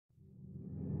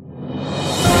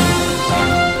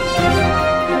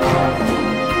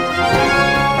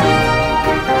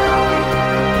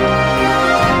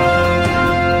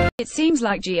seems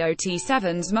like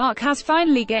GOT7's Mark has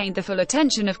finally gained the full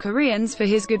attention of Koreans for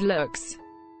his good looks.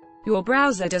 Your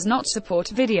browser does not support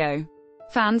video.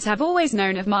 Fans have always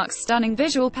known of Mark's stunning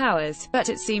visual powers, but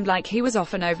it seemed like he was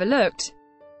often overlooked.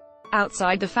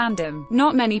 Outside the fandom,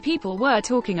 not many people were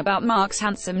talking about Mark's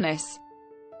handsomeness.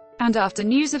 And after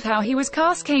news of how he was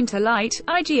cast came to light,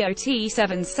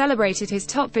 IGOT7 celebrated his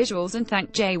top visuals and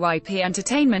thanked JYP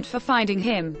Entertainment for finding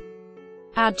him.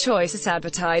 Ad choices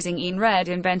advertising in red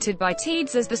invented by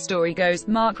Teeds. As the story goes,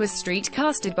 Mark was street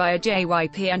casted by a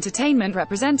JYP Entertainment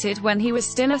representative when he was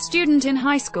still a student in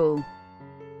high school.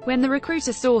 When the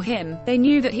recruiter saw him, they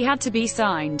knew that he had to be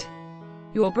signed.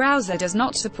 Your browser does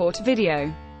not support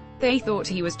video. They thought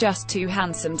he was just too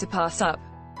handsome to pass up.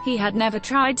 He had never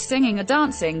tried singing or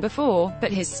dancing before,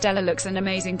 but his stellar looks and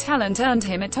amazing talent earned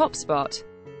him a top spot.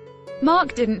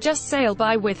 Mark didn't just sail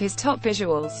by with his top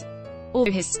visuals.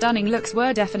 Although his stunning looks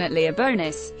were definitely a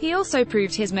bonus, he also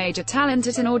proved his major talent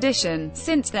at an audition.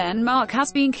 Since then, Mark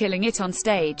has been killing it on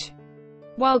stage.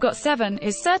 While GOT7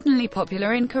 is certainly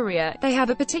popular in Korea, they have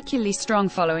a particularly strong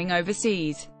following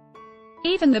overseas.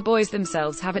 Even the boys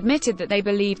themselves have admitted that they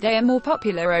believe they are more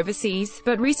popular overseas,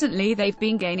 but recently they've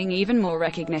been gaining even more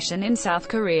recognition in South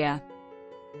Korea.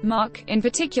 Mark, in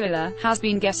particular, has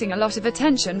been getting a lot of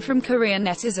attention from Korean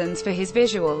netizens for his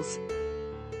visuals.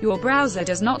 Your browser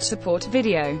does not support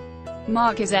video.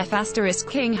 Mark is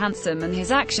F***king handsome and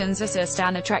his actions are so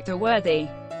stan attractor worthy.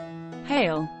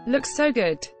 Hail. Looks so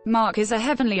good. Mark is a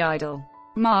heavenly idol.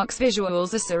 Mark's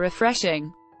visuals are so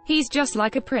refreshing. He's just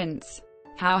like a prince.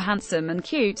 How handsome and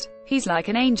cute. He's like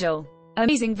an angel.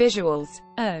 Amazing visuals.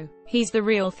 Oh, he's the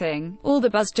real thing. All the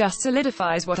buzz just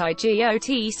solidifies what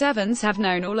IGOT7s have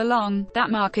known all along,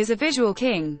 that Mark is a visual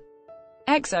king.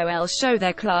 EXO-L show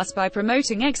their class by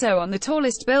promoting EXO on the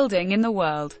tallest building in the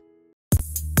world.